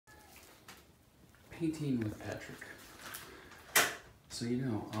painting with Patrick. So you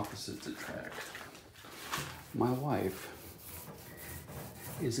know, opposites attract. My wife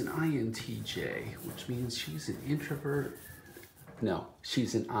is an INTJ, which means she's an introvert. No,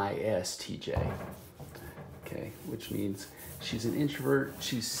 she's an ISTJ. Okay, which means she's an introvert.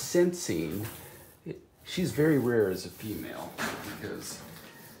 She's sensing. She's very rare as a female because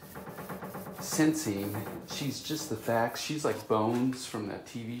sensing, she's just the facts. She's like Bones from that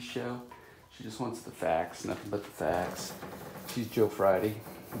TV show. She just wants the facts, nothing but the facts. She's Joe Friday,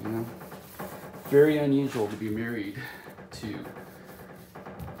 you know? Very unusual to be married to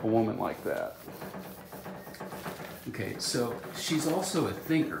a woman like that. Okay, so she's also a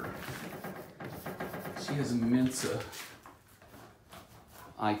thinker. She has immense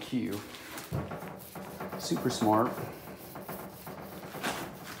IQ. Super smart.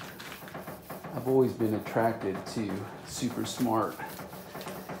 I've always been attracted to super smart,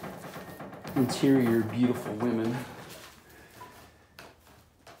 interior, beautiful women.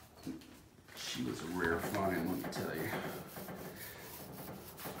 She was a rare find, let me tell you.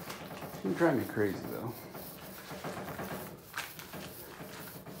 She would drive me crazy though.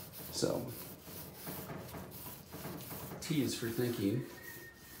 So, T is for thinking.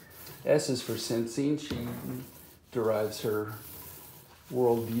 S is for sensing. She derives her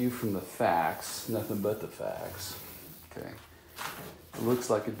worldview from the facts, nothing but the facts. Okay. It looks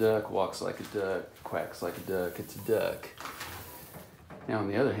like a duck, walks like a duck, quacks like a duck, it's a duck. Now, on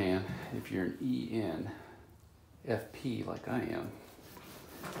the other hand, if you're an ENFP like I am,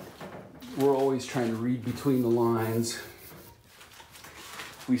 we're always trying to read between the lines.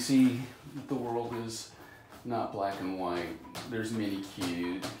 We see that the world is not black and white. There's many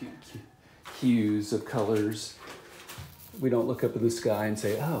hues of colors. We don't look up in the sky and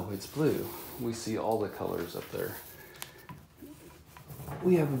say, oh, it's blue. We see all the colors up there.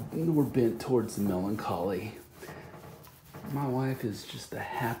 We're bent towards the melancholy. My wife is just the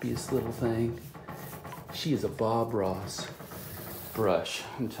happiest little thing. She is a Bob Ross brush,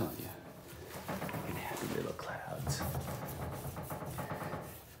 I'm telling you. And happy little clouds.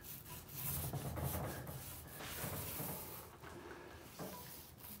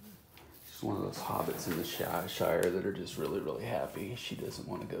 She's one of those hobbits in the Shire that are just really, really happy. She doesn't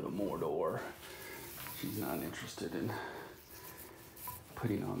want to go to Mordor. She's not interested in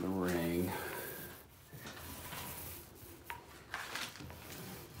putting on the ring.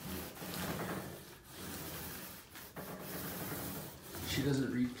 She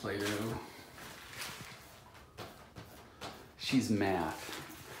doesn't read Plato. She's math.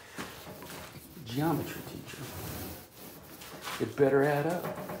 Geometry teacher. It better add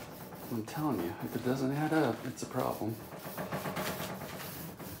up. I'm telling you, if it doesn't add up, it's a problem.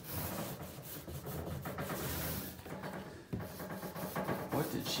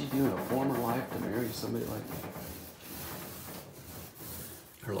 What did she do in a former life to marry somebody like me?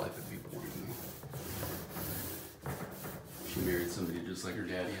 Her life would be boring. She married somebody just like her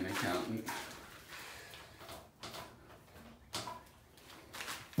daddy, an accountant.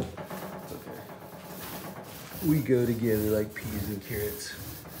 It's okay. We go together like peas and carrots.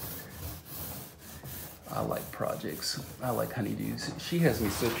 I like projects. I like honeydews. She has me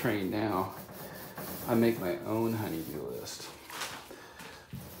so trained now. I make my own honeydew list.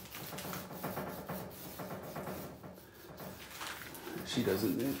 She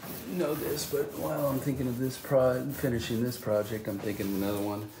doesn't know this, but while I'm thinking of this finishing this project, I'm thinking of another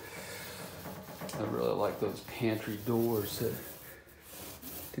one. I really like those pantry doors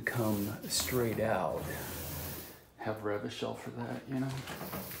to come straight out. Have Revachel for that, you know?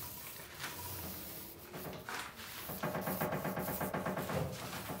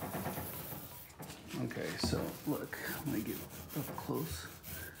 Okay, so look, I'm gonna get up close.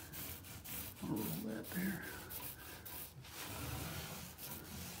 I'll roll that there.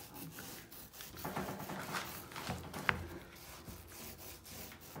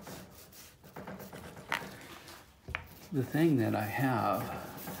 The thing that I have,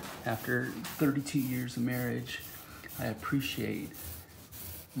 after 32 years of marriage, I appreciate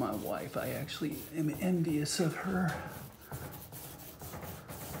my wife. I actually am envious of her.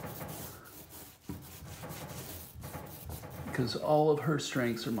 Because all of her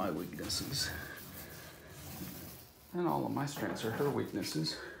strengths are my weaknesses. And all of my strengths are her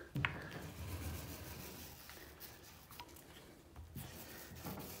weaknesses.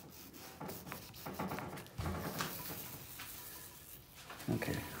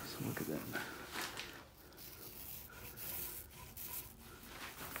 Okay, so look at that.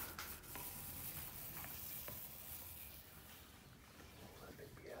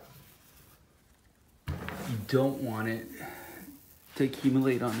 You don't want it to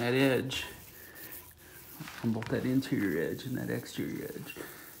accumulate on that edge. on both that interior edge and that exterior edge.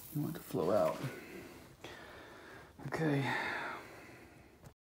 You want it to flow out. Okay,